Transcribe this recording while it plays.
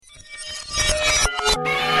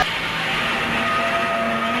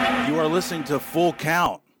listening to Full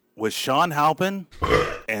Count with Sean Halpin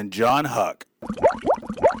and John Huck.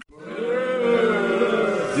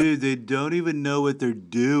 Dude, they don't even know what they're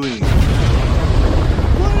doing.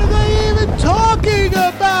 What are they even talking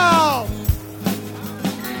about?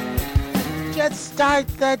 Just start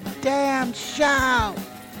the damn show.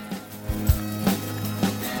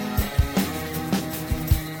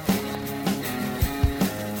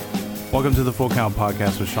 Welcome to the Full Count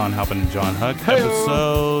Podcast with Sean Halpin and John Huck. Hey-o.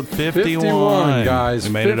 Episode 51. Guys.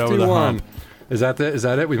 We made it over the hump. Is that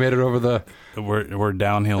it? We made it over the... We're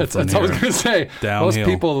downhill from that's here. what I was going to say. Downhill. Most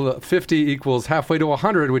people, 50 equals halfway to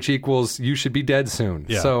 100, which equals you should be dead soon.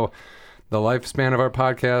 Yeah. So the lifespan of our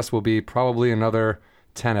podcast will be probably another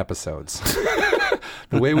 10 episodes.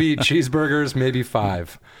 The way we eat cheeseburgers, maybe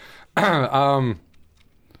 5. How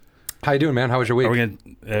you doing, man? How was your week?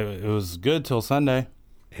 It was good till Sunday.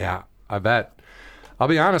 Yeah, I bet. I'll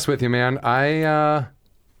be honest with you, man. I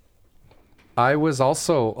was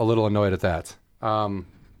also a little annoyed at that. Wait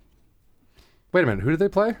a minute. Who did they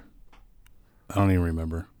play? I don't even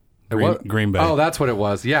remember. Green Bay. Oh, that's what it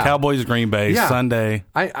was. Yeah. Cowboys, Green Bay, Yeah. Sunday.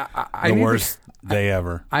 The worst day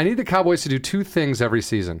ever. I need the Cowboys to do 2 things every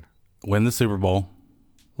season. Win the Super Bowl.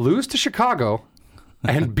 Lose to Chicago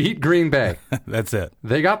and beat Green Bay. That's it.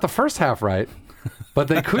 They got the first half right, but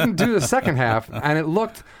they couldn't do the second half, and it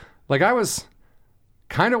looked like I was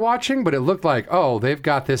kind of watching, but it looked like, oh, they've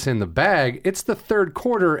got this in the bag. It's the third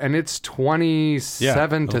quarter, and it's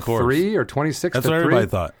 27 to 3 or 26 That's to 3. what everybody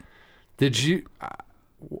thought. Did you...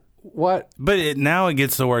 what? But now it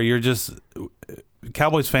gets to where you're just...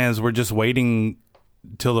 Cowboys fans were just waiting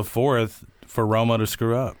till the fourth for Romo to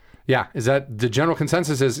screw up. Yeah, is that the general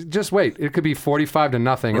consensus is just wait. It could be 45 to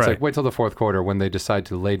nothing. It's Right. like wait till the fourth quarter when they decide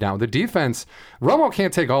to lay down. The defense, Romo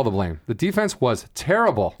can't take all the blame. The defense was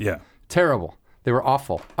terrible. Yeah. Terrible. They were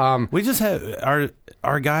awful. We just have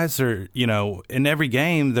our guys are, in every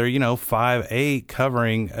game they're 5'8"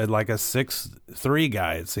 covering like a 6'3"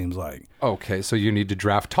 guy. It seems like. Okay, so you need to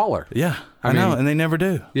draft taller. Yeah, I know, and they never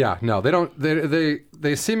do. Yeah, no, they don't.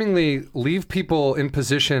 They seemingly leave people in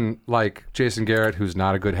position like Jason Garrett, who's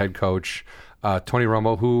not a good head coach, Tony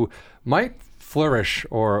Romo, who might flourish,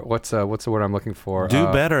 or what's the word I'm looking for?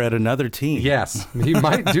 Do better at another team. Yes, he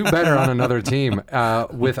might do better on another team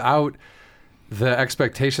without the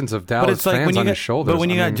expectations of Dallas fans on his shoulders. But when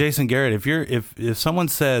you got Jason Garrett, if someone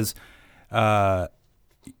says, you're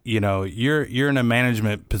in a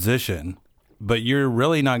management position, but you're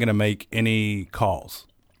really not going to make any calls.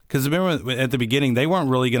 Because remember, at the beginning, they weren't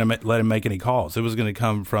really going to let him make any calls. It was going to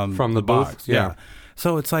come from the booth. box. Yeah.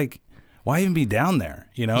 So it's like, why even be down there?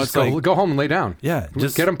 Just go home and lay down. Yeah,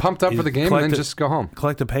 just get them pumped up for the game and then just go home.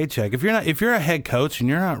 Collect a paycheck. If you're a head coach and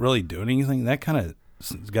you're not really doing anything, that kind of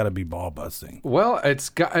it's got to be ball busting. Well, it's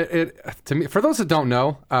got it to me. For those that don't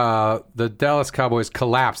know, the Dallas Cowboys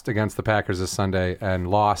collapsed against the Packers this Sunday and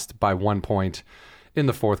lost by 1 point in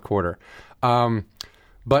the fourth quarter.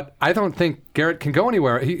 But I don't think Garrett can go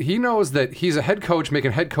anywhere. He knows that he's a head coach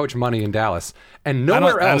making head coach money in Dallas, and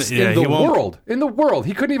nowhere else in the world. In the world,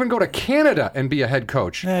 he couldn't even go to Canada and be a head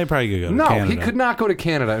coach. Yeah, he probably could go to Canada. No, he could not go to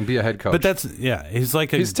Canada and be a head coach. But he's like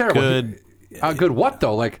he's terrible. Good what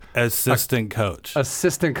though? Like assistant coach,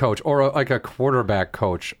 or like a quarterback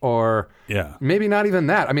coach, or maybe not even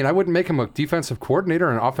that. I mean, I wouldn't make him a defensive coordinator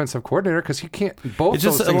or an offensive coordinator because he can't. Both it's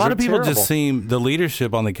just those things a lot are of people terrible. just seem the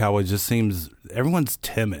leadership on the Cowboys just seems everyone's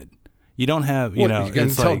timid. You don't have you can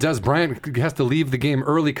tell Des Bryant has to leave the game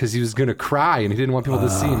early because he was going to cry and he didn't want people to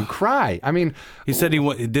see him cry. I mean, he said he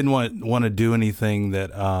didn't want to do anything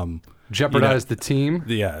that jeopardized the team.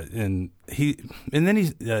 Yeah, and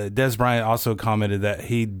then Des Bryant also commented that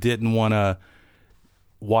he didn't want to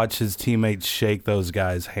watch his teammates shake those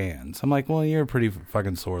guys' hands. I'm like, well, you're a pretty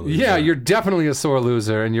fucking sore loser. Yeah, you're definitely a sore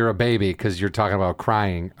loser, and you're a baby because you're talking about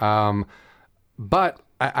crying. But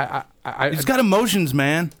he's got emotions,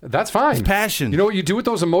 man. That's fine. It's passion. You know what you do with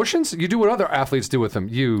those emotions? You do what other athletes do with them.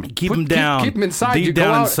 You keep them down. Keep them inside. Deep you go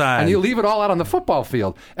down out inside. and you leave it all out on the football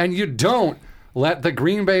field. And you don't let the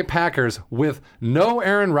Green Bay Packers with no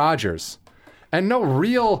Aaron Rodgers and no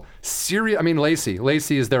real serious. I mean,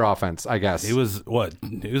 Lacy is their offense, I guess. He was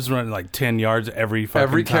running like 10 yards every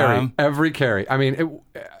fucking time. Every carry. I mean,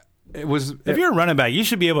 it was. If you're a running back, you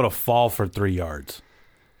should be able to fall for 3 yards.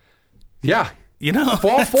 Yeah.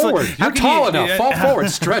 Fall forward. Like, you're tall enough. Fall forward.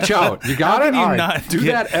 Stretch out. You got it? All right. Do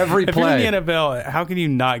that every play. If you're in the NFL, how can you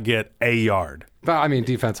not get a yard? I mean,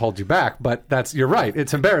 defense holds you back, but you're right.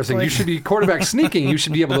 It's embarrassing. You should be quarterback sneaking. You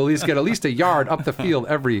should be able to get at least a yard up the field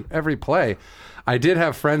every play. I did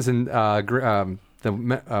have friends in the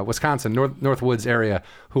Wisconsin Northwoods area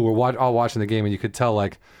who were all watching the game, and you could tell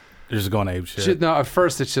like They're just going ape shit. No, at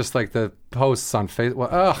first it's just like the posts on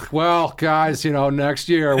Facebook. Well, guys, next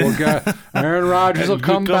year we'll get Aaron Rodgers will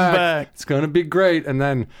come back. It's going to be great. And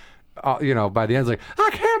then, by the end, it's like, I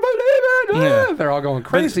can't believe it. Yeah. They're all going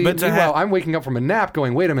crazy. But meanwhile, I'm waking up from a nap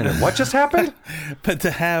going, wait a minute, what just happened? But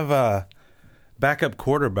to have backup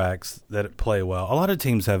quarterbacks that play well, a lot of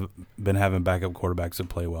teams have been having backup quarterbacks that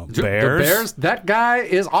play well. The Bears, that guy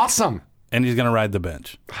is awesome. And he's going to ride the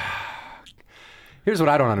bench. Here's what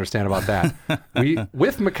I don't understand about that.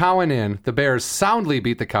 With McCown in, the Bears soundly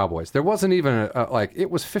beat the Cowboys. There wasn't even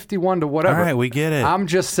it was 51 to whatever. All right, we get it. I'm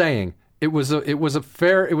just saying it was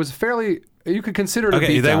fairly. You could consider it a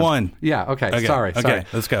beatdown. They won. Yeah. Okay. Sorry.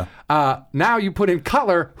 Let's go. Now you put in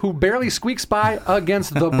Cutler, who barely squeaks by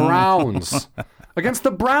against the Browns. Against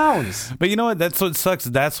the Browns. But you know what? That's what sucks.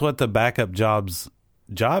 That's what the backup job is.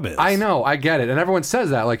 I know. I get it. And everyone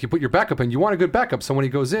says that. Like, you put your backup in. You want a good backup. So when he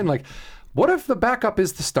goes in, like, what if the backup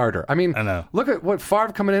is the starter? I mean, look at what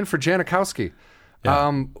Favre coming in for Janikowski.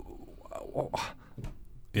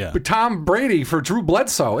 Yeah. But Tom Brady for Drew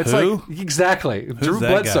Bledsoe. It's Who? like, exactly. Who's Drew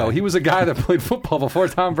that Bledsoe. guy? He was a guy that played football before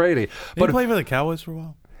Tom Brady. But he played for the Cowboys for a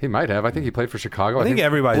while? He might have. I think he played for Chicago. I think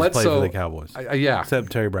everybody's Bledsoe, played for the Cowboys. Yeah. Except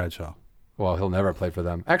Terry Bradshaw. Well, he'll never play for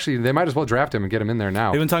them. Actually, they might as well draft him and get him in there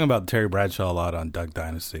now. They've been talking about Terry Bradshaw a lot on Duck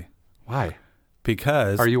Dynasty. Why?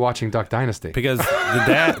 Because are you watching Duck Dynasty? Because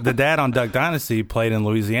the dad on Duck Dynasty played in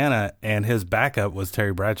Louisiana, and his backup was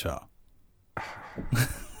Terry Bradshaw.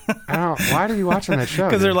 Why are you watching that show?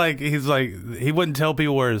 Because he wouldn't tell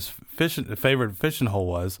people where his favorite fishing hole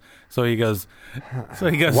was. So he goes.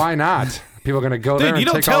 Why not? People are going to go there. Dude, you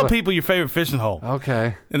and don't tell people your favorite fishing hole.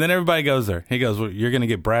 Okay. And then everybody goes there. He goes, well, "You're going to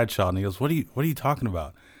get Bradshaw," and he goes, "What are you talking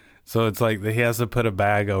about?" So it's like he has to put a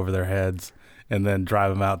bag over their heads and then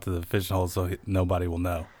drive them out to the fishing hole so nobody will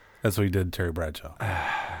know. That's what he did to Terry Bradshaw.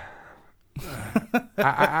 I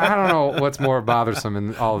don't know what's more bothersome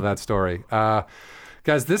in all of that story.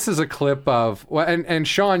 Guys, this is a clip of, and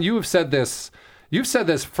Shawn, you have said this. You've said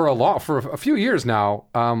this for a few years now.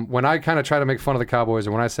 When I kind of try to make fun of the Cowboys,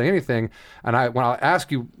 or when I say anything, and when I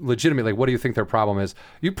ask you legitimately, what do you think their problem is?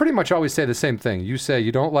 You pretty much always say the same thing. You say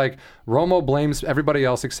you don't like Romo blames everybody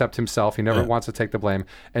else except himself. He never wants to take the blame.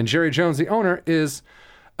 And Jerry Jones, the owner, is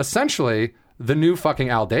essentially the new fucking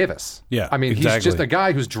Al Davis. Yeah, I mean, exactly. He's just a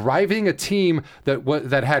guy who's driving a team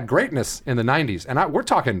that had greatness in the 90s. And we're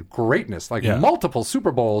talking greatness, multiple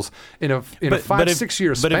Super Bowls in a 5-6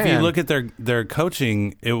 year span. But if you look at their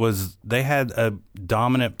coaching, they had a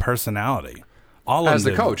dominant personality. All as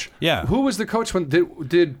the coach. Yeah. Who was the coach when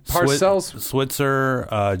did Parcells?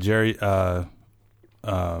 Switzer, Jerry,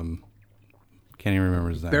 can't even remember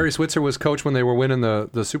his name. Barry Switzer was coach when they were winning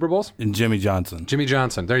the Super Bowls? And Jimmy Johnson. Jimmy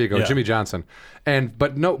Johnson. There you go, Jimmy Johnson.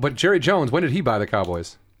 But Jerry Jones, when did he buy the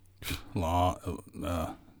Cowboys?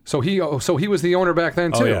 So he was the owner back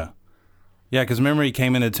then too. Oh yeah. Yeah, because remember he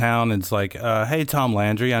came into town and it's like, hey, Tom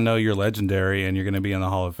Landry, I know you're legendary and you're going to be in the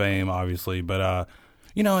Hall of Fame, obviously, but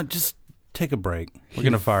just take a break. We're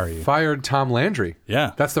going to fire you. Fired Tom Landry.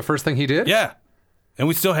 Yeah. That's the first thing he did? Yeah. And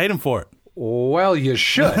we still hate him for it. Well, you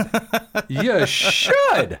should. You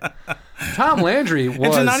should. Tom Landry was...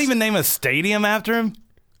 And to not even name a stadium after him?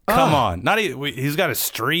 Come on. He's got a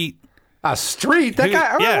street. A street? That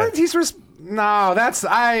guy... Yeah. No, that's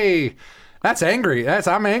angry.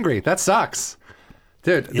 I'm angry. That sucks.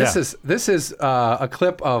 Dude, this is a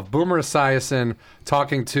clip of Boomer Esiason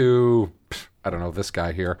talking to... I don't know, this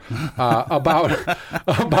guy here. About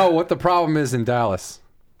what the problem is in Dallas.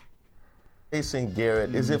 Jason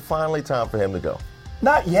Garrett, is it finally time for him to go?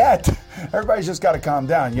 Not yet. Everybody's just got to calm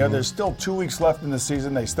down. There's still 2 weeks left in the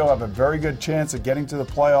season. They still have a very good chance of getting to the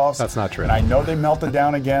playoffs. That's not true. And I know they melted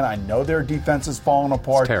down again. I know their defense is falling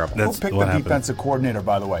apart. It's terrible. Who picked the defensive coordinator,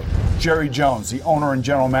 by the way? Jerry Jones, the owner and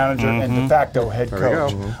general manager and de facto head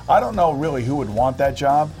coach. I don't know really who would want that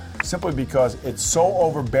job, simply because it's so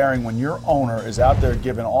overbearing when your owner is out there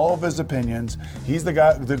giving all of his opinions. He's the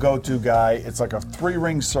go-to guy. It's like a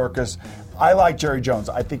three-ring circus. I like Jerry Jones.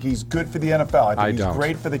 I think he's good for the NFL. I think he's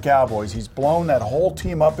great for the Cowboys. He's blown that whole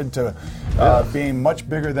team up into being much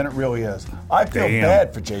bigger than it really is. I feel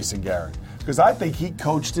bad for Jason Garrett because I think he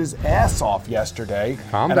coached his ass off yesterday.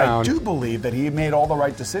 Calm down. I do believe that he made all the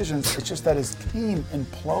right decisions. It's just that his team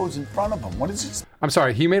implodes in front of him. What is this? I'm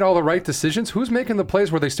sorry, he made all the right decisions. Who's making the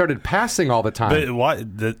plays where they started passing all the time? But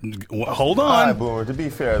hold All right, on. Boomer, to be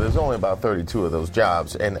fair, there's only about 32 of those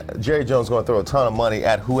jobs, and Jerry Jones is going to throw a ton of money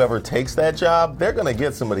at whoever takes that job. They're going to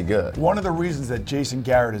get somebody good. One of the reasons that Jason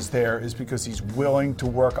Garrett is there is because he's willing to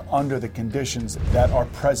work under the conditions that are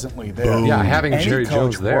presently there. Yeah, having Any Jerry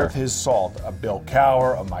coach Jones there. worth his salt, a Bill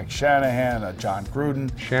Cowher, a Mike Shanahan, a John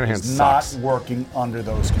Gruden, Shanahan is sucks. not working under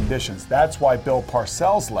those conditions. That's why Bill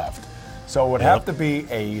Parcells left. So it would have to be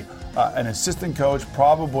an assistant coach,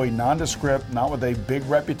 probably nondescript, not with a big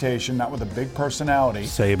reputation, not with a big personality.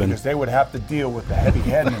 Saban. Because they would have to deal with the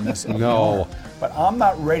heavy-handedness of the owner. But I'm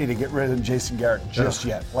not ready to get rid of Jason Garrett just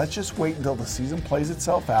yet. Let's just wait until the season plays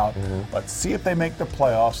itself out. Let's see if they make the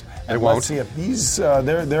playoffs, and let's see if these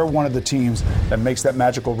they're one of the teams that makes that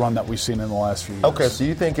magical run that we've seen in the last few years. Okay, so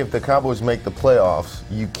you think if the Cowboys make the playoffs,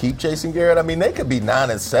 you keep Jason Garrett? I mean, they could be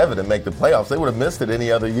 9-7 and make the playoffs. They would have missed it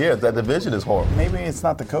any other year. That division is horrible. Maybe it's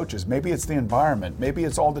not the coaches. Maybe it's the environment. Maybe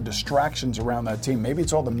it's all the distractions around that team. Maybe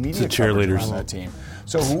it's all the media coverage cheerleaders around that team.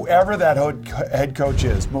 So whoever that head coach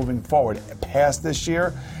is moving forward past this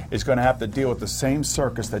year is going to have to deal with the same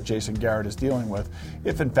circus that Jason Garrett is dealing with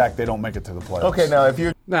if, in fact, they don't make it to the playoffs. Okay, now if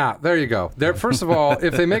you're There you go. First of all,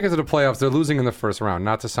 if they make it to the playoffs, they're losing in the first round.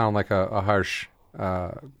 Not to sound like a harsh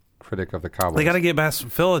critic of the Cowboys. They got to get past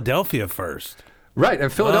Philadelphia first. Right,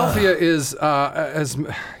 and Philadelphia is, as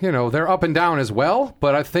you know, they're up and down as well,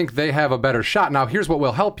 but I think they have a better shot. Now, here's what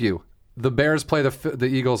will help you. The Bears play the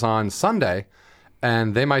Eagles on Sunday,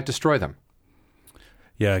 and they might destroy them.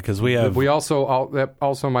 Yeah, because we That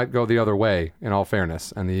also might go the other way, in all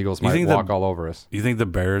fairness, and the Eagles might walk all over us. You think the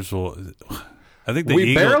Bears will... I think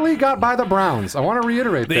we barely got by the Browns. I want to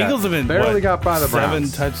reiterate that. The Eagles have been, barely got by the 7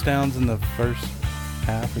 Browns. touchdowns in the first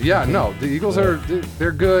half? Yeah, no, the Eagles they're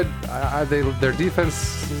good. Their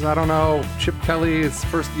defense is, I don't know. Chip Kelly, it's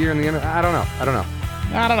first year in the NFL. I don't know.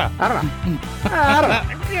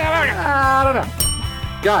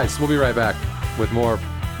 Guys, we'll be right back with more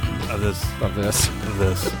Of this.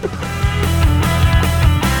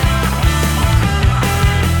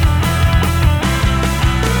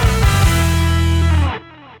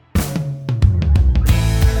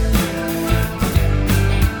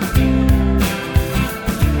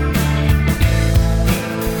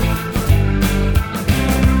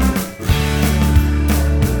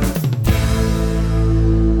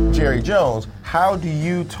 Jerry Jones, how do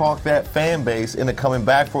you talk that fan base into coming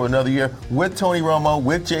back for another year with Tony Romo,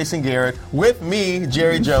 with Jason Garrett, with me,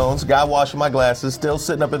 Jerry Jones, guy washing my glasses, still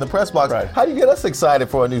sitting up in the press box? Right. How do you get us excited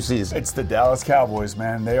for a new season? It's the Dallas Cowboys,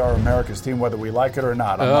 man. They are America's team, whether we like it or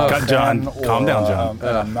not. I'm not a fan John, calm down, John.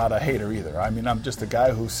 And I'm not a hater either. I mean, I'm just a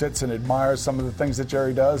guy who sits and admires some of the things that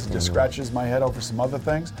Jerry does and just scratches my head over some other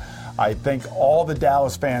things. I think all the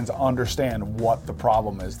Dallas fans understand what the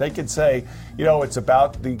problem is. They could say, you know, it's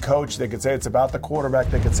about the coach. They could say it's about the quarterback.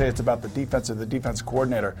 They could say it's about the defense or the defense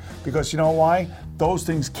coordinator. Because you know why? Those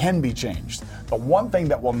things can be changed. The one thing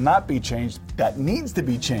that will not be changed, that needs to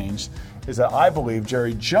be changed, is that I believe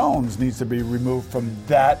Jerry Jones needs to be removed from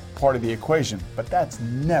that part of the equation. But that's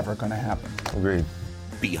never going to happen. Agreed.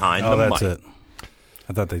 Behind the Oh, mic. that's it.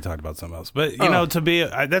 I thought they talked about something else. But, you know,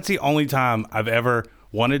 that's the only time I've ever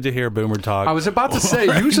wanted to hear Boomer talk. I was about to say,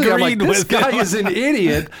 usually I'm like, this guy is an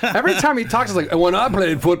idiot. Every time he talks, it's like, when I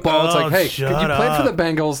played football, it's like, hey, you played for the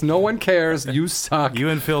Bengals. No one cares. You suck. You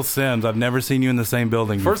and Phil Simms, I've never seen you in the same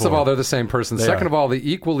building First before. of all, they're the same person. Second of all, they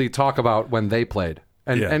equally talk about when they played.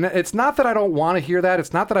 And it's not that I don't want to hear that.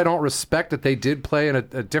 It's not that I don't respect that they did play in a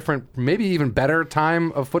different, maybe even better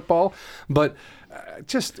time of football. But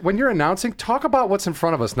just when you're announcing, talk about what's in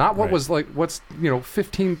front of us, not what was like, what's,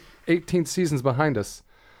 15, 18 seasons behind us.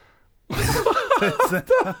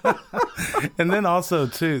 And then also,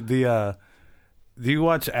 too, do you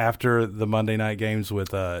watch after the Monday night games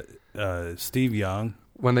with Steve Young?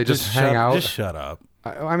 When they just hang out? Just shut up.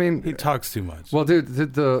 I mean, he talks too much. Well,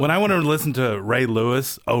 dude, when I want to listen to Ray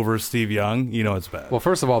Lewis over Steve Young, you know it's bad. Well,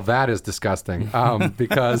 first of all, that is disgusting.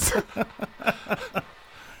 Because,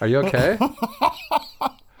 are you okay?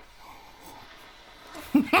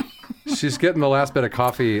 She's getting the last bit of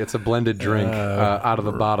coffee. It's a blended drink out of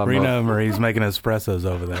the bottom. Rena Marie's making espressos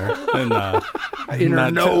over there. And, in her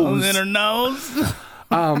nose. In her nose.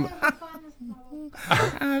 I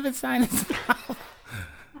have a sinus.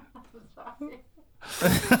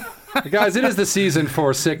 Guys, it is the season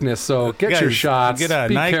for sickness, so get your shots. Get a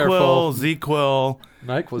Be NyQuil, careful. ZQuil.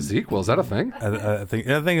 NyQuil, is that a thing? I think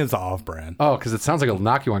it's off-brand. Oh, because it sounds like it'll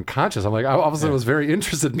knock you unconscious. I'm like, I obviously was very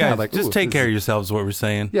interested in Guys, that. Like, just take care of yourselves, is what we're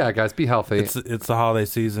saying. Yeah, guys, be healthy. It's the holiday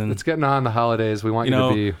season. It's getting on the holidays. We want you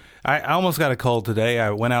to be... I almost got a cold today.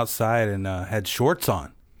 I went outside and had shorts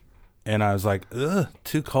on. and I was like, ugh,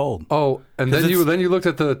 too cold. Oh, and then you looked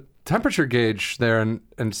at the temperature gauge there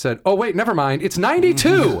and said, oh, wait, never mind. It's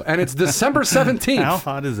 92, and it's December 17th. How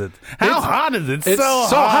hot is it? How hot is it? It's so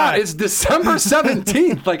hot. It's December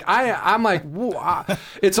 17th. Like, I'm like,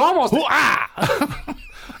 it's almost...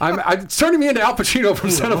 it's turning me into Al Pacino from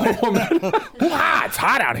Son of a Woman. It's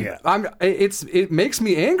hot out here. It makes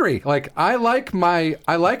me angry. Like I like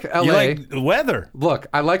LA. You like the weather. Look,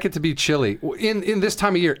 I like it to be chilly in this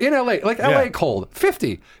time of year in LA. Like LA cold,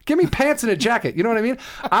 50. Give me pants and a jacket. You know what I mean?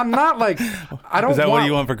 I'm not like I don't. Is that what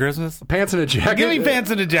you want for Christmas? Pants and a jacket. Give me pants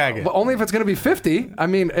and a jacket. But only if it's going to be 50. I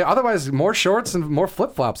mean, otherwise more shorts and more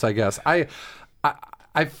flip flops. I guess. I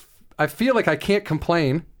feel like I can't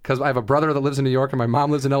complain. Because I have a brother that lives in New York and my mom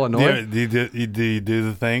lives in Illinois. Yeah, do you do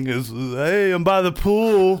the thing? Hey, I'm by the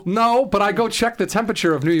pool. No, but I go check the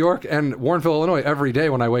temperature of New York and Warrenville, Illinois every day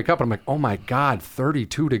when I wake up. And I'm like, oh my God,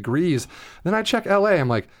 32 degrees. Then I check LA. I'm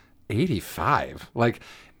like, 85. Like,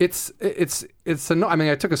 it's I mean,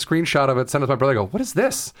 I took a screenshot of it, sent it to my brother. I go, what is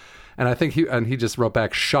this? And I think he just wrote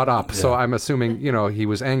back, shut up. Yeah. So I'm assuming, he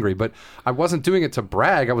was angry. But I wasn't doing it to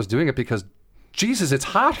brag. I was doing it because, Jesus, it's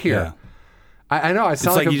hot here. Yeah. I know. I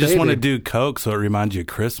sound like you a just baby. want to do Coke so it reminds you of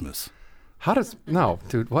Christmas. No,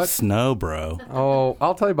 dude, what? Snow, bro. Oh,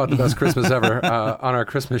 I'll tell you about the best Christmas ever on our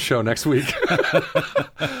Christmas show next week.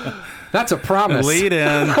 That's a promise. Lead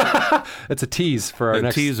in. It's a tease for our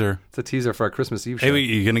next teaser. It's a teaser for our Christmas Eve show. Hey,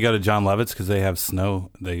 you going to go to John Levitt's because they have snow?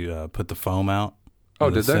 They put the foam out. Oh,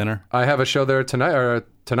 in the did they? Center. I have a show there tonight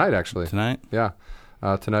actually. Tonight? Yeah.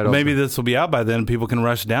 Tonight. Maybe this will be out by then and people can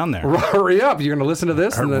rush down there. Hurry up. You're going to listen to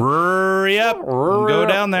this? Hurry up. Go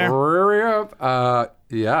down there. Hurry up.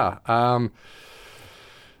 Yeah.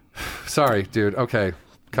 Sorry, dude. Okay.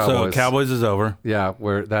 Cowboys. So Cowboys is over. Yeah,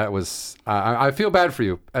 where that was. I feel bad for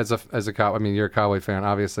you as a cow. I mean, you're a Cowboy fan.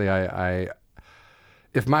 Obviously,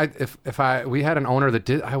 if we had an owner that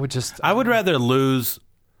did, I would rather lose,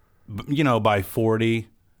 by 40.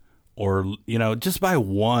 Or, just by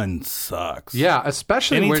one sucks. Yeah,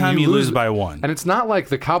 especially anytime when you lose by one. And it's not like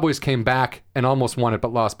the Cowboys came back and almost won it,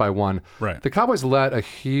 but lost by one. Right. The Cowboys let a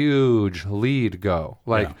huge lead go.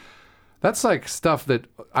 That's like stuff that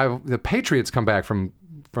the Patriots come back from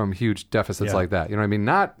huge deficits like that. You know what I mean?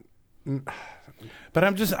 Not. But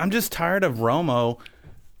I'm just tired of Romo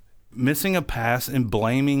missing a pass and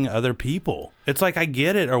blaming other people. It's like, I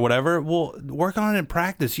get it or whatever. Well, work on it in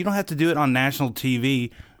practice. You don't have to do it on national TV.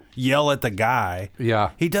 Yell at the guy. Yeah.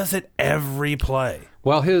 He does it every play.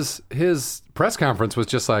 Well, his press conference was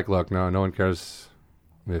just like, look, no one cares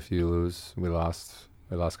if you lose. We lost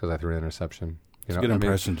because I threw an interception. It's a good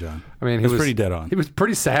impression, John. I mean, he was pretty dead on. He was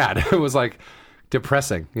pretty sad. It was like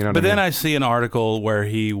depressing. But then I see an article where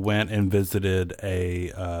he went and visited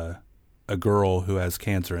a girl who has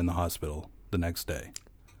cancer in the hospital the next day.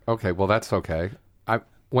 Okay, well, that's okay.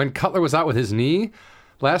 When Cutler was out with his knee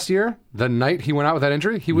last year, the night he went out with that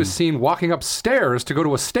injury, he was seen walking upstairs to go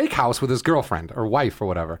to a steakhouse with his girlfriend or wife or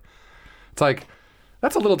whatever. It's like,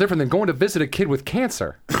 that's a little different than going to visit a kid with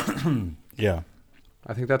cancer. Yeah.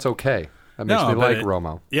 I think that's okay. That makes me like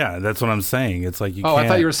Romo. Yeah, that's what I'm saying. It's like you can't. I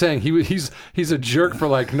thought you were saying he's a jerk for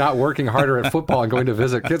like not working harder at football and going to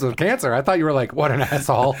visit kids with cancer. I thought you were like, what an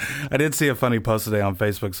asshole. I did see a funny post today on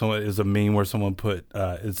Facebook. It was a meme where someone put,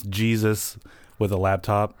 it's Jesus with a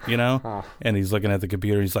laptop, and he's looking at the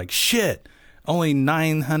computer. He's like, shit, only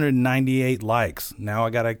 998 likes. Now I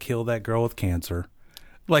got to kill that girl with cancer.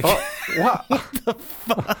 Like, what the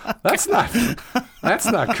fuck? That's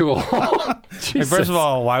not cool. Hey, first of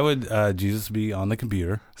all, why would Jesus be on the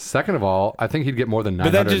computer? Second of all, I think he'd get more than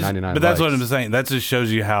 999 But that's what I'm saying. That just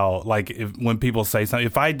shows you how, like, when people say something,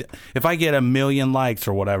 if I get 1 million likes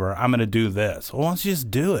or whatever, I'm going to do this. Well, why don't you just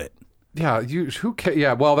do it? Yeah, who cares?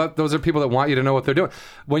 Yeah, well, those are people that want you to know what they're doing.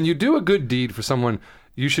 When you do a good deed for someone,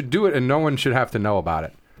 you should do it, and no one should have to know about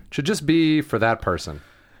it. It should just be for that person.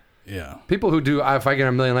 Yeah. People who do, if I get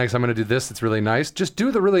 1 million likes, I'm going to do this. It's really nice. Just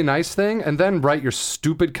do the really nice thing, and then write your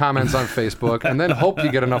stupid comments on Facebook, and then hope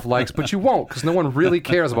you get enough likes. But you won't, because no one really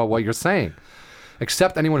cares about what you're saying,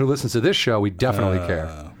 except anyone who listens to this show. We definitely care.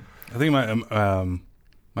 I think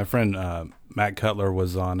my friend Matt Cutler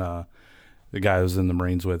was on. The guy I was in the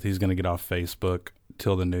Marines with, he's going to get off Facebook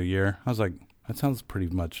till the new year. I was like, that sounds pretty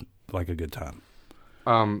much like a good time.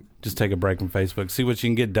 Just take a break from Facebook, see what you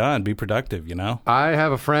can get done, be productive, I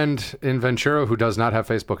have a friend in Ventura who does not have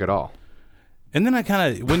Facebook at all. And then I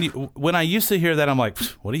kind of, when I used to hear that, I'm like,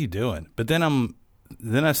 what are you doing? But then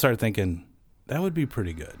I start thinking, that would be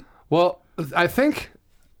pretty good. Well, I think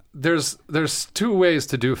there's two ways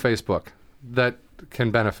to do Facebook that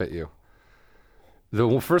can benefit you.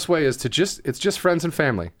 The first way is it's just friends and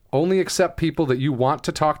family. Only accept people that you want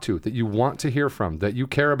to talk to, that you want to hear from, that you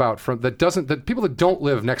care about, that people that don't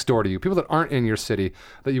live next door to you, people that aren't in your city,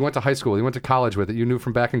 that you went to high school, you went to college with, that you knew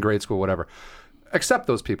from back in grade school, whatever. Accept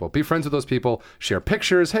those people. Be friends with those people. Share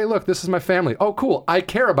pictures. Hey, look, this is my family. Oh, cool. I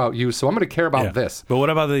care about you, so I'm going to care about this. But what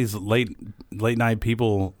about these late night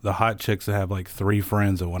people, the hot chicks that have like 3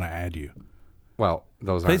 friends that want to add you? Well,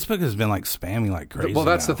 those aren't. Facebook has been like spamming like crazy. Well,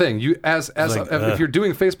 that's now. the thing. You if you're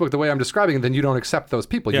doing Facebook the way I'm describing it, then you don't accept those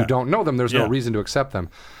people. You don't know them. There's no reason to accept them.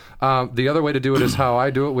 The other way to do it is how I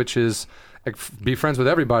do it, which is be friends with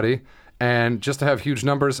everybody and just to have huge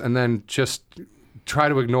numbers and then just try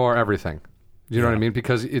to ignore everything. You know what I mean?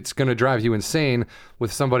 Because it's going to drive you insane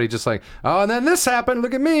with somebody just like, oh, and then this happened.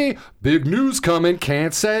 Look at me. Big news coming.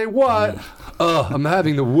 Can't say what. Oh, I'm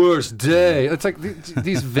having the worst day. It's like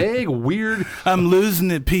these vague, weird. I'm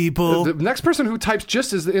losing it, people. The next person who types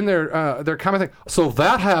just is in their comment thing. So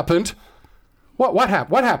that happened. What happened?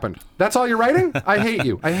 What happened? That's all you're writing? I hate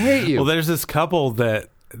you. I hate you. Well, there's this couple that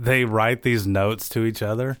they write these notes to each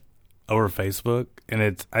other over Facebook, and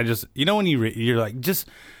it's when you're like just.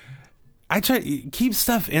 I try to keep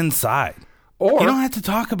stuff inside. Or you don't have to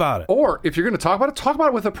talk about it. Or if you're going to talk about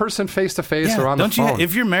it with a person face to face or on the phone.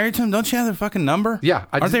 If you're married to them, don't you have their fucking number? Yeah.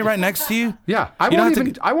 Aren't they right next to you? Yeah. I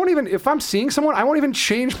won't even, if I'm seeing someone, I won't even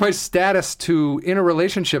change my status to in a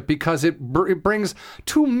relationship because it brings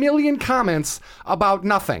 2 million comments about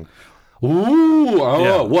nothing.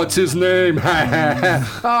 Ooh, what's his name?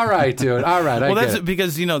 All right, dude. All right. Well, that's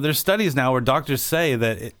because, there's studies now where doctors say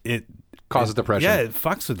that it causes depression. Yeah, it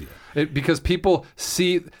fucks with you.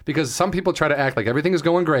 Because some people try to act like everything is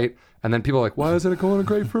going great, and then people are like, why isn't it going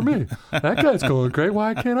great for me? That guy's going great.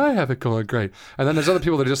 Why can't I have it going great? And then there's other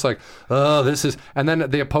people that are just like, oh, this is, and then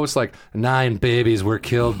they post like 9 babies were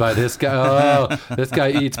killed by this guy. Oh, this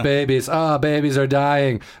guy eats babies. Oh, babies are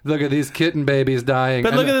dying. Look at these kitten babies dying.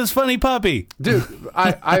 But look at this funny puppy. Dude,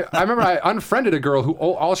 I remember I unfriended a girl who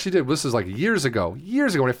all she did, this was like years ago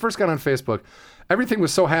when I first got on Facebook. Everything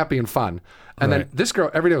was so happy and fun. And then this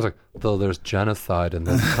girl every day was like, though there's genocide in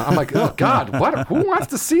this. I'm like, oh, God, what? Who wants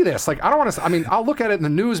to see this? Like, I don't want to. I mean, I'll look at it in the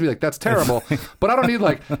news and be like, that's terrible. But I don't need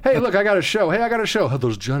like, hey, look, I got a show. Hey, I got a show. Oh,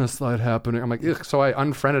 there's genocide happening. I'm like, ugh. So I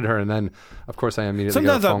unfriended her. And then, of course, I immediately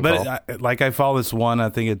got a phone call. I follow this one. I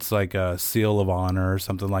think it's like a Seal of Honor or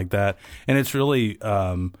something like that. And it's really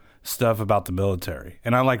stuff about the military,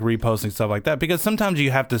 and I like reposting stuff like that because sometimes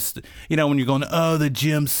you have to when you're going, oh, the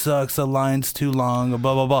gym sucks, the line's too long,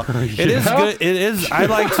 blah blah blah. It is good. It is. I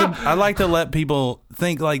like to let people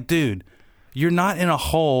think like, dude, you're not in a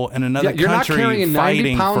hole in another country. You're not carrying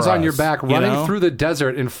 90 pounds on your us, back running through the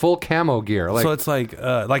desert in full camo gear. So it's like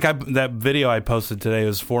that video I posted today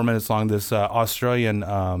was 4 minutes long. This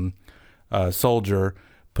Australian soldier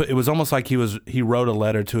it was almost like he wrote a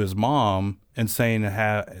letter to his mom and saying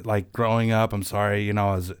like growing up, I'm sorry,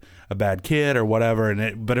 I was a bad kid or whatever,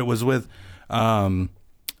 but it was with a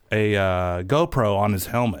GoPro on his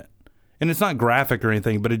helmet. And it's not graphic or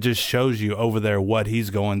anything, but it just shows you over there what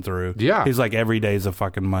he's going through. Yeah. He's like, every day's a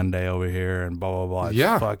fucking Monday over here and blah, blah, blah.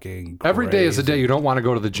 It's fucking crazy. Every day is a day you don't want to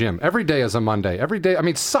go to the gym. Every day is a Monday. Every day, I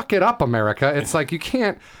mean, suck it up, America. It's like you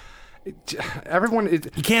can't... you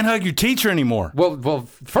can't hug your teacher anymore. Well,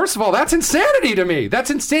 first of all, that's insanity to me. That's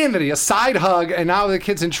insanity. A side hug, and now the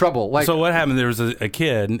kid's in trouble. Like, so what happened? There was a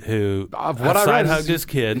kid who side hugged his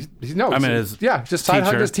kid. Just side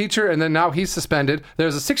hugged his teacher, and then now he's suspended.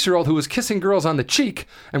 There's a 6-year-old who was kissing girls on the cheek,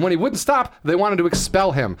 and when he wouldn't stop, they wanted to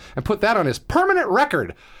expel him and put that on his permanent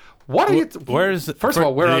record. What are you? First of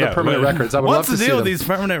all, where are the permanent records? I would love to see them. What's the deal with these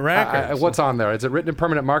permanent records? What's on there? Is it written in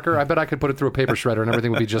permanent marker? I bet I could put it through a paper shredder and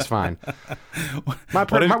everything would be just fine. What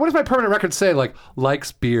does my permanent record say? Like,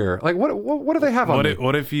 likes beer. Like, what do they have on it?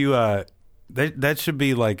 What if you? That should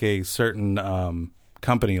be like a certain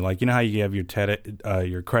company. Like, you know how you have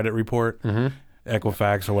your credit report,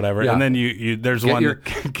 Equifax or whatever, and then you there's one.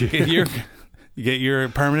 You get your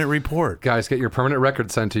permanent report. Guys, get your permanent record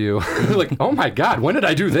sent to you. Like, oh my God, when did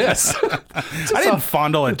I do this? I didn't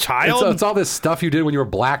fondle a child. It's all this stuff you did when you were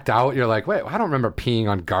blacked out. You're like, wait, I don't remember peeing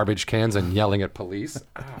on garbage cans and yelling at police.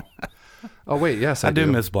 Oh wait, yes, I do. I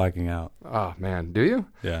do miss blacking out. Oh man, do you?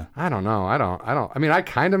 Yeah. I don't know. I don't. I mean, I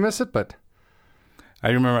kind of miss it, but I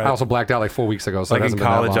remember I also blacked out like 4 weeks ago. So like in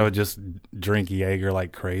college, I would just drink Jaeger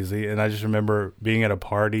like crazy, and I just remember being at a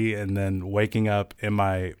party and then waking up in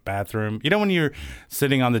my bathroom. You know when you're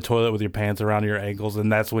sitting on the toilet with your pants around your ankles,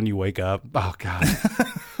 and that's when you wake up. Oh God,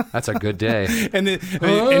 that's a good day. And then,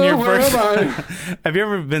 in your first, have you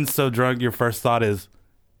ever been so drunk your first thought is,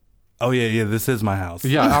 "Oh yeah, this is my house."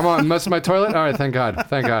 Yeah, I'm on my toilet. All right, thank God.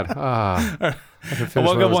 I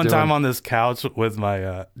woke up one time on this couch with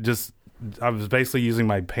my I was basically using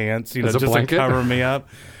my pants, As a just blanket? to cover me up.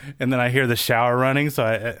 And then I hear the shower running, so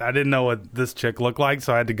I didn't know what this chick looked like,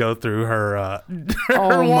 so I had to go through her Oh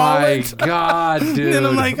her my wallet. God, dude! And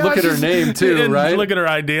I'm like, look at her she's- name too, and right? Look at her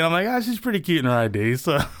ID, and I'm like, she's pretty cute in her ID.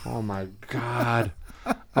 So Oh my God!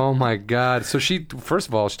 Oh my God! So first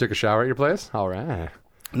of all, she took a shower at your place. All right.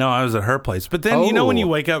 no, I was at her place. But then you know when Oh. you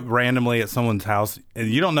wake up randomly at someone's house and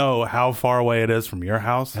you don't know how far away it is from your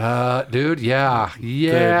house. Dude, yeah. Dude,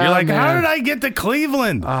 you're like, man. how did I get to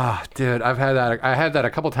Cleveland? Ah, dude, I've had that. I had that a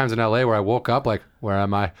couple times in LA where I woke up like, where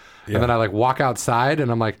am I? And then I like walk outside and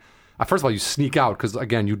I'm like, first of all, you sneak out because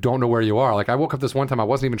again, you don't know where you are. Like I woke up this one time, I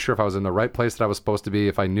wasn't even sure if I was in the right place that I was supposed to be,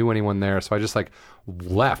 if I knew anyone there. So I just like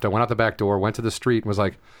left. I went out the back door, went to the street, and was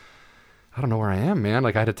like, I don't know where I am, man.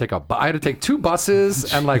 Like I had to take 2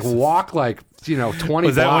 buses and like walk like 20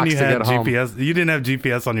 Was that blocks when you to had get home. GPS? You didn't have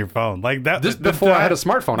GPS on your phone, like that. This before I had a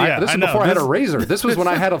smartphone. Yeah, This I was know. before I had a Razor. This was when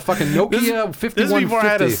I had a fucking Nokia 5150. This is before I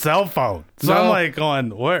had a cell phone. So No. I'm like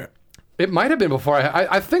going, where? It might have been before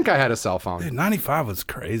I think I had a cell phone. Dude, 95 was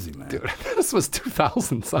crazy, man. Dude, this was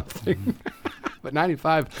 2000 something. But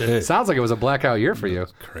 95 Dude. sounds like it was a blackout year for you.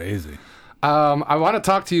 Crazy. I want to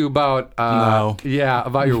talk to you about No.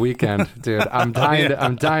 about your weekend, dude. I'm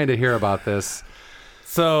dying to hear about this.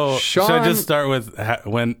 So Shawn- should I just start with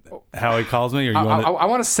when Howie calls me, or you want? I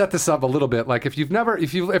want to set this up a little bit. Like if you've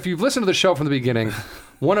listened to the show from the beginning,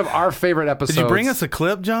 one of our favorite episodes. Did you bring us a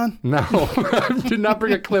clip, John? No, I did not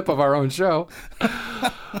bring a clip of our own show.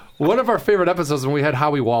 One of our favorite episodes when we had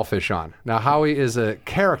Howie Walfish on. Now, Howie is a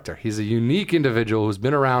character. He's a unique individual who's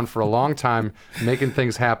been around for a long time, making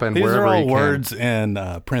things happen These wherever are all he can. words in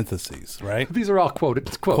parentheses, right? These are all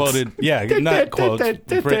quotes. Quoted, yeah, not quotes,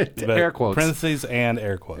 but Air quotes. parentheses and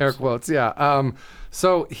air quotes. Air quotes, yeah.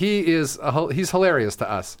 So he's hilarious to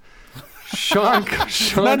us. Shawn,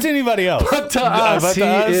 Not to anybody else. But to us, he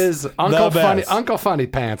is Uncle the Funny, best. Uncle Funny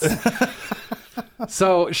Pants.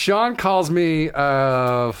 So Shawn calls me,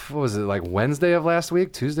 what was it, like Wednesday of last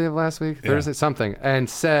week, Tuesday of last week, Thursday, something, and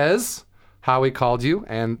says, Howie called you,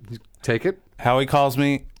 and take it. Howie calls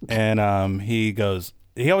me, and he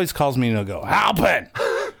always calls me and he'll go, Halpin!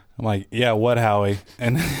 I'm like, yeah, what, Howie?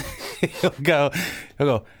 And he'll go,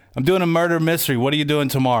 I'm doing a murder mystery. What are you doing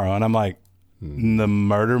tomorrow? And I'm like, the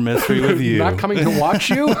murder mystery with you. Not coming to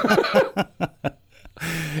watch you?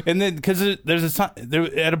 And then, because there's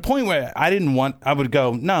at a point where I would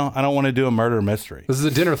go, no, I don't want to do a murder mystery. This is a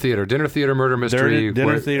dinner theater murder mystery. Dinner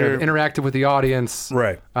where theater. it interacted with the audience.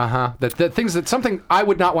 Right. That something I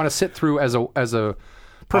would not want to sit through as a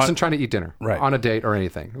person trying to eat dinner. Right. On a date or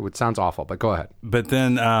anything. It sounds awful, but go ahead. But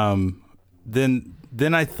then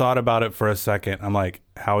I thought about it for a second. I'm like,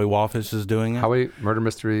 Howie Walfish is doing it. Howie, murder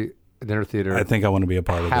mystery, dinner theater. I think I want to be a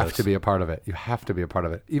part of have this. to be a part of it. You have to be a part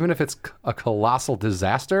of it. Even if it's a colossal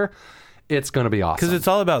disaster, it's going to be awesome. Because it's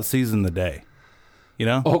all about seizing the day. You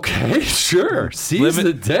know? Okay, sure. Seize Live the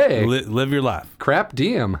it- day. Live your life. Crap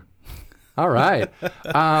diem. All right.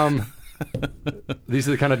 These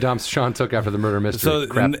are the kind of dumps Shawn took after the murder mystery. So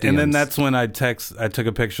Crap and then diems. that's when I took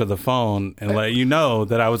a picture of the phone and let you know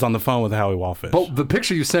that I was on the phone with Howie Walfish. But the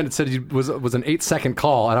picture you sent, it said it was an 8-second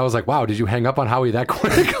call, and I was like, "Wow, did you hang up on Howie that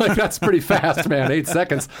quick? Like that's pretty fast, man. 8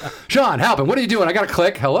 seconds." Shawn, Halpin, what are you doing? I got to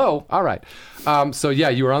click. Hello. All right. So yeah,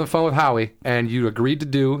 you were on the phone with Howie, and you agreed to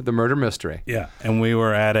do the murder mystery. Yeah, and we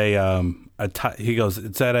were at he goes,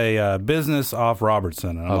 it's at a business off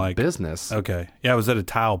Robertson, and I'm like, Business. okay, yeah, it was at a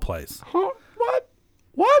tile place. Huh?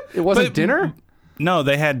 What? It wasn't But- dinner? No,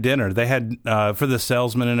 they had dinner. They had for the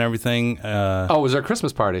salesman and everything. Oh, was there a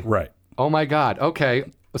Christmas party? Right, Oh my God. Okay.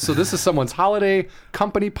 So this is someone's holiday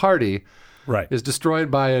company party right. is destroyed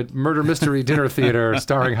by a murder mystery dinner theater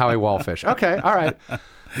starring Howie Walfish. Okay. All right.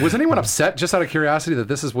 Was anyone upset, just out of curiosity,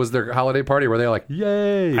 that was their holiday party? Were they like,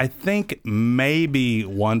 yay? I think maybe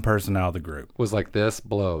one person out of the group, was like, this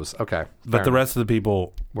blows. Okay. but the rest of the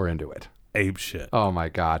people we're into it. ape shit. Oh my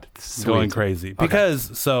God. Sweet. Going crazy because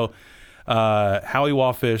Howie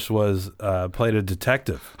Walfish was played a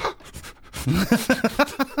detective.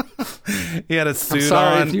 He had a suit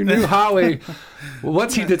Sorry, on. if you knew Howie,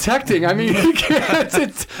 what's he detecting? I mean, he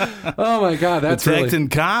can't. Oh my God, that's detecting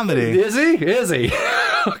comedy. Is he? Is he?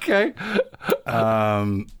 Okay.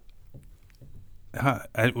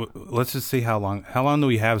 Let's just see how long. How long do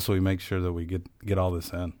we have so we make sure that we get all this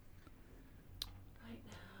in? Right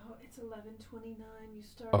now, it's 11:29. You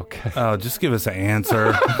started. Okay. Oh, just give us an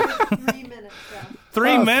answer. 3 minutes left.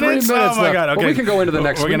 3 minutes? Oh my left. God! Well, Okay, we can go into the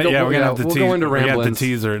next. We're gonna have to we'll tease. go into we're gonna have to ramblings.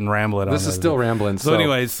 teaser it and ramble it. This on is still rambling. So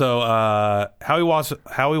anyway, Howie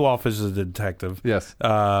Walfish is a detective. Yes.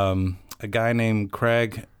 A guy named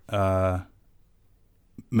Craig.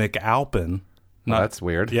 McAlpin. That's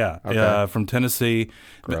weird. Yeah, Okay. from Tennessee,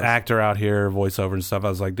 Gross. actor out here, voiceover and stuff. I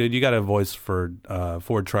was like, dude, you got a voice for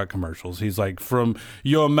Ford truck commercials. He's like, from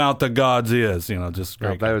your mouth to God's ears, just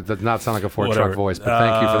great. That does not sound like a Ford Whatever. truck voice, but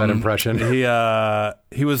thank you for that impression.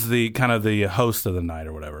 He was the kind of the host of the night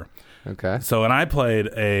or whatever. Okay. So, and I played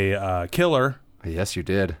a killer Yes, you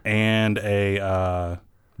did. and a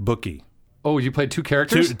bookie. Oh, you played two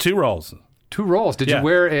characters? Two roles. Two roles. Did Yeah. you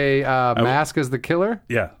wear a mask as the killer?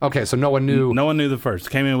 Yeah. Okay, so no one knew. No one knew the first.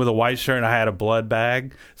 Came in with a white shirt and I had a blood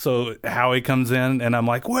bag. So Howie comes in and I'm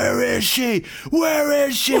like, where is she? Where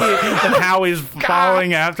is she? And Howie's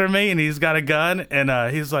following after me and he's got a gun. And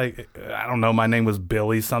he's like, I don't know, my name was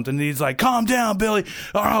Billy something. And he's like, calm down, Billy,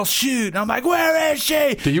 or I'll shoot. And I'm like, where is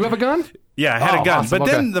she? Do you have a gun? Yeah, I had a gun. Awesome. But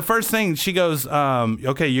Okay. then the first thing she goes,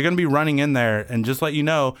 okay, you're going to be running in there and just let you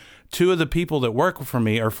know, two of the people that work for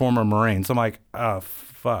me are former Marines. I'm like, oh,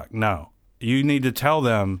 fuck, no. You need to tell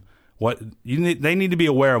them they need to be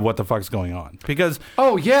aware of what the fuck's going on. Because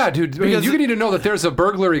Oh, yeah, dude. I mean, Because- you need to know that there's a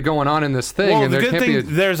burglary going on in this thing. well, and the there good can't thing,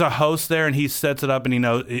 be there's a host there and he sets it up and he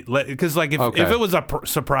knows. Because like if Okay. it was a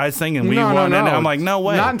surprise thing and we No, won, no. and I'm like, no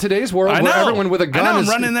way. Not in today's world I where know. everyone with a I gun know, I'm is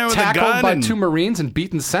running there with a tackled gun by and- two Marines and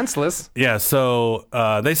beaten senseless. Yeah, so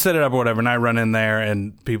they set it up or whatever, and I run in there,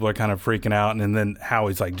 and people are kind of freaking out, and then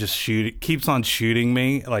Howie's like, just keeps on shooting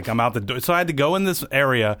me, like I'm out the door. So I had to go in this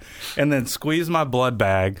area and then squeeze my blood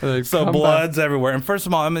bag, so come blood's everywhere. And first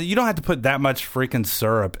of all, I mean, you don't have to put that much freaking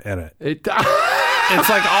syrup in it. It's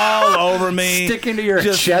like all over me, Sticking to your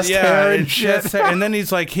chest hair and shit. chest hair. And then he's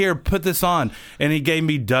like, "Here, put this on," and he gave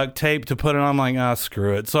me duct tape to put it on. I'm like, "Ah,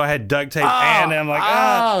 screw it." So I had duct tape, and I'm like,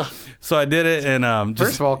 "Ah." So I did it, and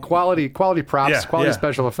just First of all, quality props, Yeah, quality yeah.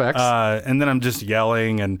 special effects. and then I'm just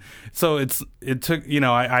yelling, and so it took,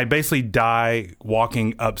 I basically die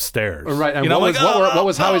walking upstairs. right. And I'm what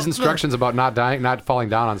was "Oh, Howie's oh, instructions about not dying, not falling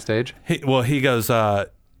down on stage? He goes,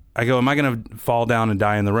 I go, am I going to fall down and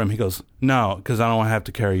die in the room? He goes, no, because I don't want to have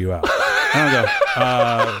to carry you out. And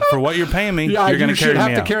I go, for what you're paying me, Yeah, you're going you to carry should me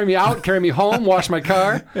have to out. carry me out, carry me home, wash my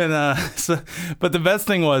car. And but the best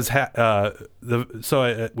thing was,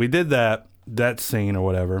 we did that scene or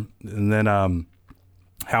whatever, and then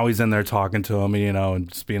Howie's in there talking to him, and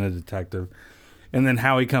just being a detective, and then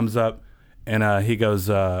Howie comes up and he goes,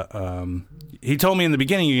 he told me in the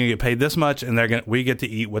beginning you're gonna get paid this much, and we get to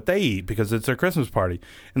eat what they eat because it's their Christmas party.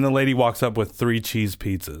 And the lady walks up with 3 cheese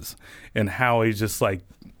pizzas, and Howie's just like,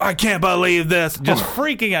 I can't believe this, just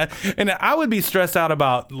freaking out. And I would be stressed out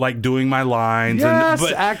about like doing my lines, Yes,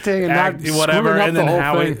 and acting and not whatever. screwing up And then the whole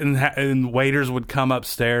Howie thing. and waiters would come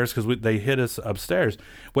upstairs because they hit us upstairs.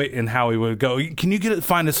 And Howie would go, can you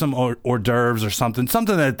find us some hors d'oeuvres or something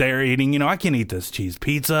that they're eating? I can't eat this cheese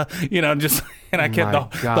pizza. Just and I kept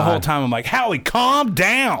the whole time. I'm like, Howie, calm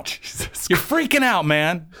down. You're freaking out,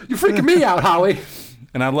 man. You're freaking me out, Howie.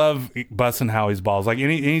 And I love busting Howie's balls. Like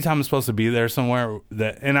anytime I'm supposed to be there somewhere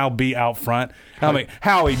and I'll be out front. I'm like,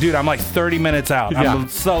 Howie, dude, I'm like 30 minutes out. Yeah.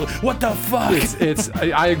 What the fuck?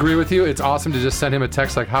 I agree with you. It's awesome to just send him a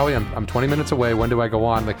text like, Howie, I'm 20 minutes away. When do I go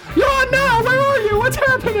on? Like, you're on now. Where are you? What's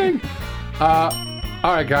happening?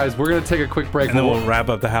 All right, guys, we're going to take a quick break. And then we'll wrap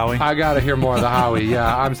up the Howie. I got to hear more of the Howie.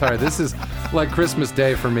 Yeah, I'm sorry. This is like Christmas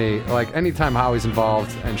Day for me. Like anytime Howie's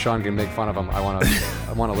involved and Shawn can make fun of him, I want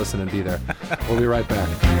to listen and be there. We'll be right back.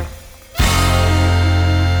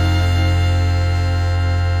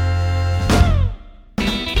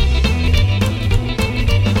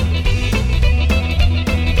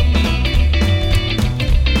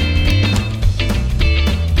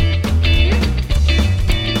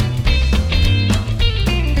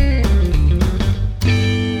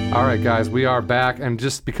 All right, guys, we are back, and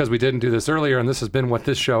just because we didn't do this earlier, and this has been what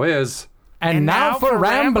this show is, And now for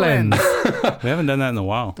ramblings. We haven't done that in a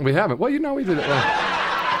while. we haven't. Well, we did it. Well,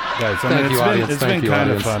 Guys, Thank you, audience. It's Thank been you,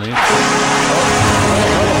 kind audience. of funny.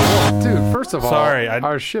 dude, first of all, Sorry,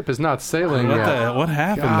 our ship is not sailing yet. What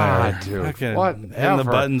happened God, there? dude. Fucking Whatever. hitting the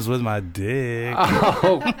buttons with my dick.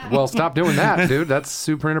 Oh, well, stop doing that, dude. That's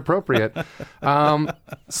super inappropriate.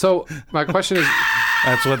 So my question is,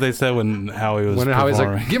 That's what they said when Howie was when Howie's like,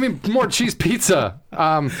 performing. "Give me more cheese pizza."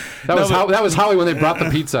 That was Howie when they brought the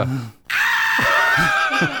pizza.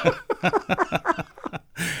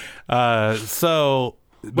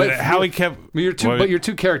 But Howie kept. Your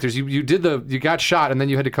two characters. You got shot, and then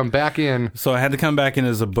you had to come back in. So I had to come back in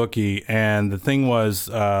as a bookie, and the thing was,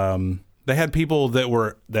 they had people that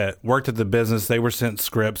worked at the business. They were sent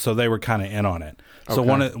scripts, so they were kind of in on it. So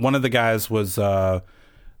Okay. one of the guys was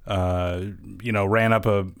ran up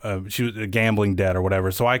she was a gambling debt or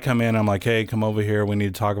whatever. So I come in, I'm like, hey, come over here. We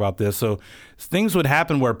need to talk about this. So things would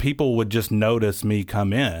happen where people would just notice me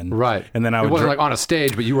come in. Right. And then I it would wasn't like on a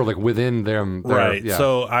stage, but you were like within them. Right. Yeah,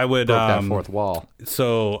 so I would broke that fourth wall.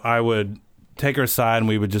 So I would take her aside and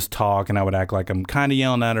we would just talk, and I would act like I'm kind of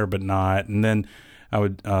yelling at her, but not. And then I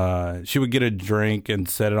would, she would get a drink and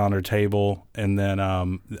set it on her table. And then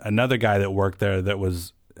another guy that worked there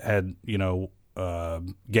that had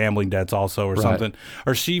gambling debts also or something,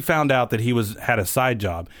 or she found out that he had a side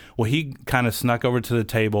job. Well, he kind of snuck over to the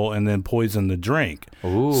table and then poisoned the drink.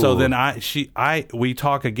 Ooh. So then we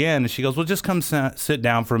talk again, and she goes, well, just come sit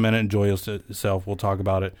down for a minute, enjoy yourself. We'll talk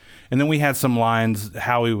about it. And then we had some lines.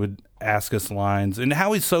 Howie would ask us lines, and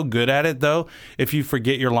Howie's so good at it though. If you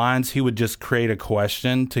forget your lines, he would just create a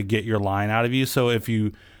question to get your line out of you. So if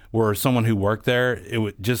you were someone who worked there, it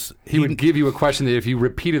would just he would give you a question that if you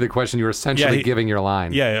repeated the question, you were essentially giving your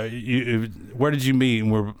line. Yeah, where did you meet?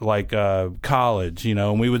 And we're like college,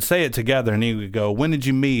 and we would say it together. And he would go, when did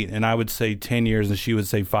you meet? And I would say 10 years, and she would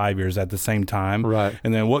say 5 years at the same time. Right.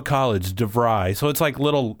 And then what college? DeVry. So it's like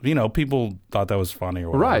little, people thought that was funny or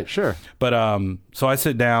whatever. Right, sure. But so I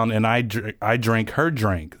sit down and I drink her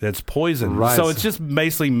drink that's poison. Right. So it's just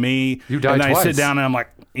basically me. You died and twice. I sit down and I'm like,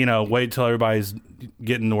 wait till everybody's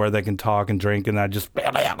getting to where they can talk and drink, and I just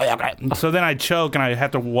so then I choke and I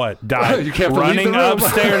have to die You can't running leave the room.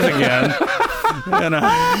 upstairs again.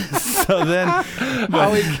 So then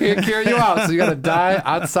Howie can't carry you out, so you got to die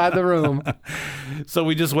outside the room. So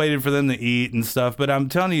we just waited for them to eat and stuff. But I'm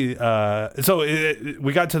telling you,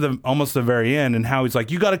 we got to almost the very end, and Howie's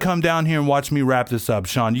like, you got to come down here and watch me wrap this up,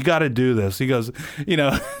 Shawn. You got to do this. He goes, you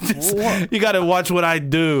got to watch what I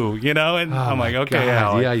do, and I'm like, okay, God,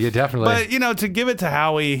 Howie. yeah, you definitely. But, to give it to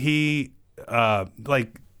Howie, he,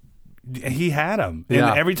 he had him. And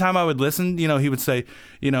Yeah. every time I would listen, he would say,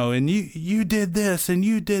 and you did this and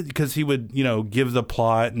you did, because he would, give the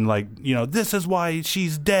plot and this is why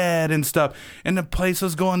she's dead and stuff. And the place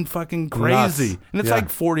was going fucking crazy. Nuts. And it's Yeah. like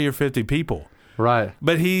 40 or 50 people. Right.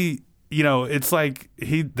 But he, it's like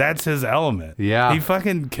that's his element. Yeah. He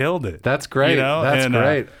fucking killed it. That's great. That's And,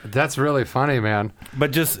 great. That's really funny, man.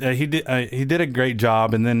 But just he did a great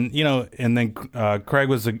job, and then Craig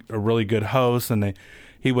was a really good host, and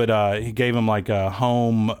he gave him like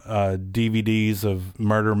home DVDs of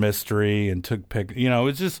murder mystery and took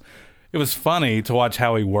it was funny to watch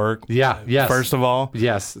how he worked. Yeah. Yes. First of all.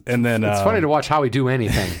 Yes. And then it's funny to watch Howie do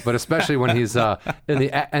anything, but especially when he's in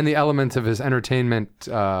the element of his entertainment.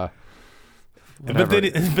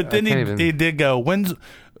 But then he did go, when's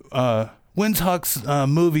Huck's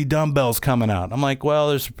movie Dumbbells coming out? I'm like, well,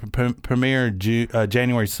 there's a premiere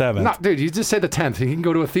January 7th. No, dude, you just say the 10th. You can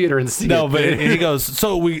go to a theater and see it. No, but he goes,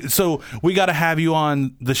 so we got to have you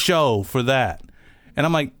on the show for that. And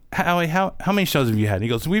I'm like, Howie, how many shows have you had? And he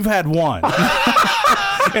goes, we've had one.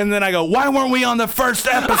 And then I go, why weren't we on the first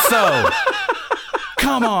episode?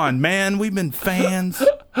 Come on, man. We've been fans.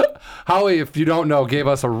 Howie, if you don't know, gave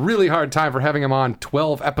us a really hard time for having him on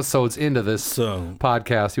 12 episodes into this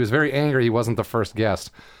podcast. He was very angry he wasn't the first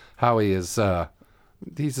guest. Howie is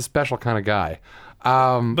he's a special kind of guy.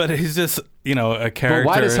 But he's just, a character. But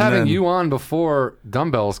why does having you on before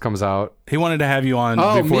Dumbbells comes out? He wanted to have you on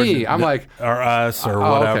before me. I'm like, or us or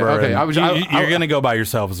whatever. Okay. You're going to go by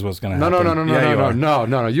yourself is what's going to happen.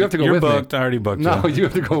 No. You have to go You're with booked. me. I already booked No, you. you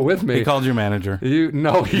have to go with me. He called your manager. You're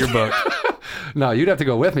booked. No, you'd have to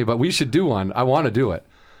go with me, but we should do one. I want to do it.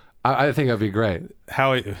 I think that'd be great.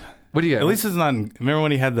 Howie, what do you get? At least it's not. Remember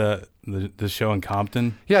when he had the show in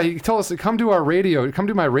Compton? Yeah, he told us, come do my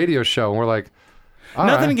radio show, and we're like,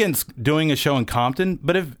 nothing against doing a show in Compton,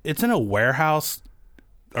 but if it's in a warehouse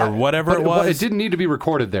or whatever it was, it didn't need to be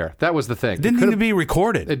recorded there. That was the thing. It didn't need to be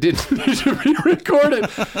recorded. It didn't need to be recorded.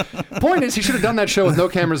 Point is, he should have done that show with no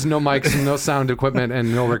cameras, no mics, and no sound equipment,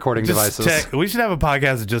 and no recording devices. We should have a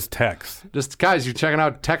podcast of just text. Just guys, you're checking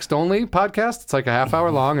out text only podcast. It's like a half hour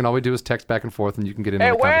long, and all we do is text back and forth, and you can get into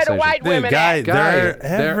the conversation. Where the white women at?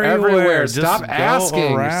 They're everywhere. Stop Just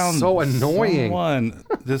asking. Go around. It's so annoying. Someone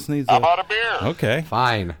just needs a beer. Okay.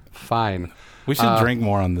 Fine. We should drink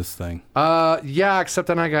more on this thing. Yeah, except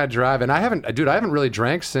then I got to drive, and I haven't really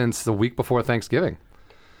drank since the week before Thanksgiving.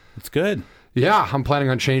 It's good. Yeah, I'm planning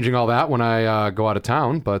on changing all that when I go out of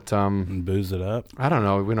town, but and booze it up. I don't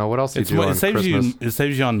know. What else do you do on Christmas? It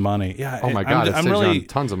saves you on money. Yeah. Oh my God, I'm saves really you on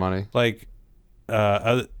tons of money. Like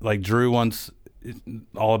Drew wants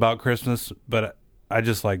all about Christmas, but I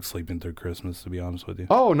just like sleeping through Christmas, to be honest with you.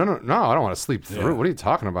 Oh no! I don't want to sleep through. Yeah. What are you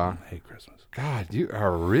talking about? I hate Christmas. God, you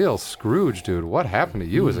are a real Scrooge, dude. What happened to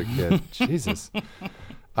you as a kid? Jesus.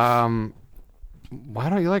 Why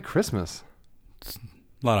don't you like Christmas?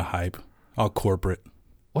 A lot of hype. All corporate.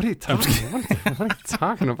 What are you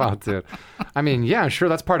talking about, dude? I mean, yeah, sure,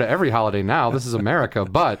 that's part of every holiday now. This is America,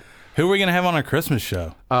 but... Who are we going to have on our Christmas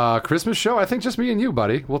show? Christmas show? I think just me and you,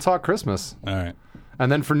 buddy. We'll talk Christmas. All right. And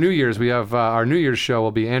then for New Year's, we have our New Year's show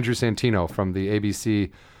will be Andrew Santino from the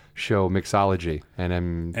ABC show Mixology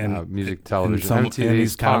and music television. And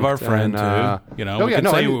he's kind of our friend, too. You know, we can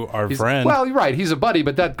say our friend. Well, you're right. He's a buddy,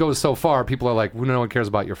 but that goes so far. People are like, no one cares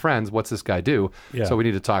about your friends. What's this guy do? Yeah. So we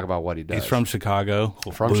need to talk about what he does. He's from Chicago.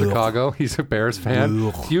 Chicago. He's a Bears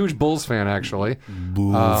fan. Huge Bulls fan, actually.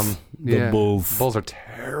 Bulls. The Bulls. Bulls are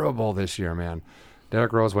terrible this year, man.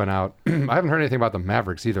 Derrick Rose went out. I haven't heard anything about the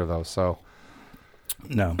Mavericks either, though, so...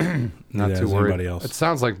 No, not too worried. Anybody else. It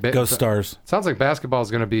sounds like Go Stars. It sounds like basketball is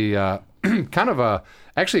going to be kind of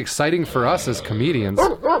actually exciting for us as comedians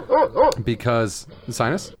because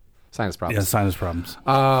sinus problems. Yeah, sinus problems.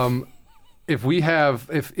 If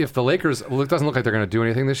the Lakers, it doesn't look like they're going to do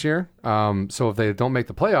anything this year. So if they don't make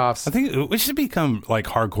the playoffs, I think we should become like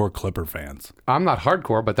hardcore Clipper fans. I'm not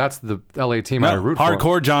hardcore, but that's the LA team I root for.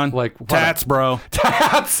 Hardcore, John. Like tats, bro.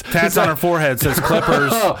 Tats on our forehead says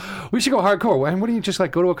Clippers. We should go hardcore. And what do you just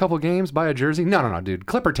like go to a couple games, buy a jersey? No, dude.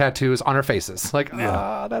 Clipper tattoos on our faces. Like,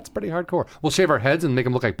 that's pretty hardcore. We'll shave our heads and make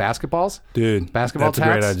them look like basketballs. Dude, basketball that's tats.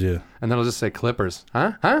 a great idea. And then it'll just say Clippers.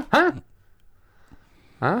 Huh?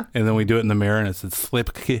 And then we do it in the mirror and it says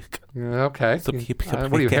slip kick. Okay.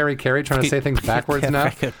 What are you, Harry Carey, trying to say things backwards now?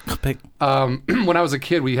 When I was a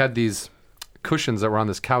kid, we had these cushions that were on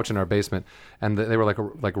this couch in our basement, and they were like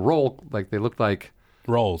they looked like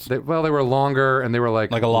rolls. They were longer, and they were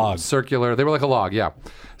like a log, circular. They were like a log, yeah.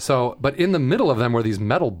 So, but in the middle of them were these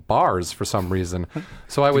metal bars for some reason.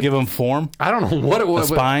 So I would give them form. I don't know what it was.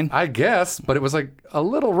 A spine, I guess, but it was like a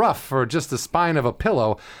little rough for just the spine of a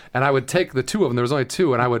pillow. And I would take the two of them. There was only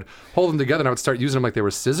two, and I would hold them together, and I would start using them like they were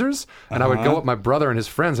scissors. And I would go up my brother and his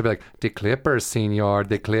friends and be like, "The Clippers, senor,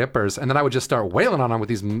 the Clippers," and then I would just start wailing on them with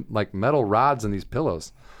these like metal rods and these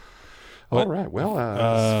pillows. All right, well,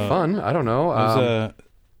 it's fun. I don't know.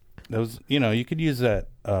 That was, you could use that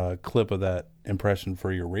clip of that impression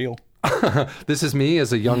for your reel. This is me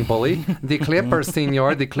as a young bully. The Clipper,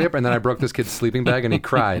 senor, the Clipper. And then I broke this kid's sleeping bag and he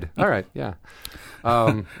cried. All right, yeah.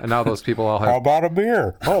 And now those people all have... How about a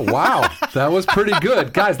beer? Oh, wow. That was pretty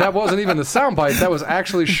good. Guys, that wasn't even the soundbite. That was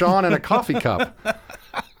actually Shawn and a coffee cup.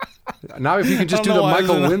 Now if you can just do the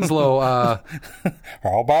Michael Winslow...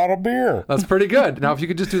 How about a beer? That's pretty good. Now if you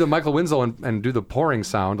could just do the Michael Winslow and do the pouring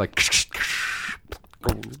sound, like...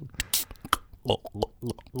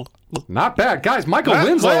 Not bad, guys. Michael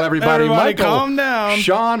Winslow, everybody. Michael, calm down.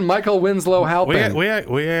 Shawn, Michael Winslow, helping. We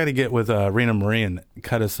had to get with Rena Marie and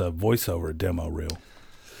cut us a voiceover demo reel.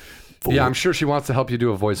 Yeah, I'm sure she wants to help you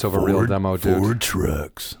do a voiceover reel demo, dude. Ford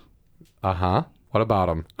trucks. What about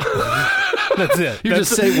them? That's it.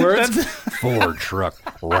 Just say words. Ford truck,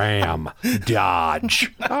 Ram,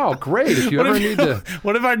 Dodge. Oh, great! If you ever need to.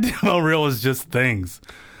 What if our demo reel is just things?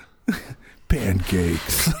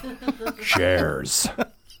 Pancakes, chairs,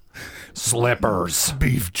 slippers,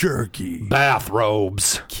 beef jerky,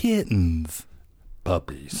 bathrobes, kittens,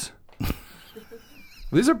 puppies.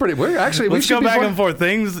 These are pretty. Let's go back and forth.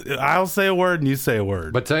 Things. I'll say a word and you say a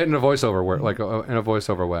word, but say it in a voiceover word, like in a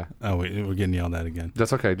voiceover way. Oh, we're getting yelled at again.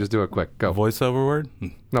 That's okay. Just do it quick. Go. A voiceover word.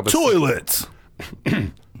 No, but toilets,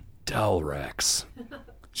 Delrex,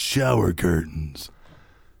 shower curtains,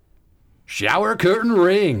 shower curtain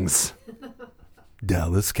rings.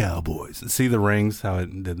 Dallas Cowboys. See the rings? How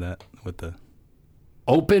it did that with the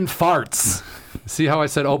open farts. See how I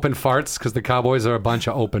said open farts? Because the Cowboys are a bunch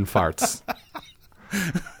of open farts.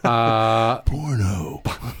 Porno.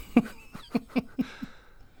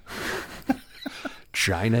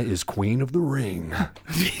 China is queen of the ring.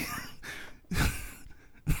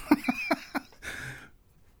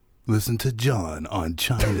 Listen to John on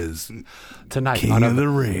China's tonight King of the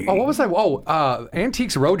Ring. Oh, what was that? Oh,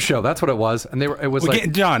 Antiques Roadshow. That's what it was. And it was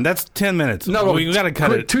like John. That's 10 minutes. No, we got to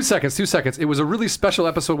cut it. 2 seconds. It was a really special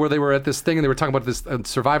episode where they were at this thing and they were talking about this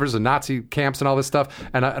survivors of Nazi camps and all this stuff.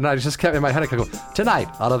 And I just kept in my head. I could go tonight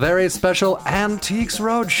on a very special Antiques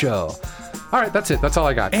Roadshow. All right, that's it. That's all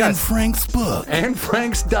I got. And guys, Frank's book. And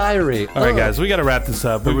Frank's diary. All right, guys, we got to wrap this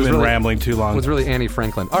up. We've been rambling too long. It was really Annie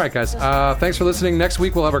Franklin. All right, guys, thanks for listening. Next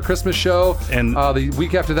week we'll have our Christmas show. And the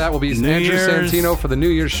week after that will be Andrew Santino for the New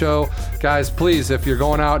Year's show. Guys, please, if you're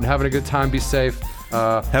going out and having a good time, be safe.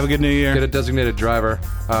 Have a good New Year. Get a designated driver.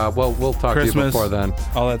 We'll talk to you before then.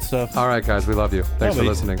 All that stuff. All right, guys, we love you. Thanks for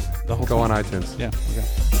listening. Go on iTunes. Yeah.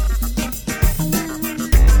 Okay.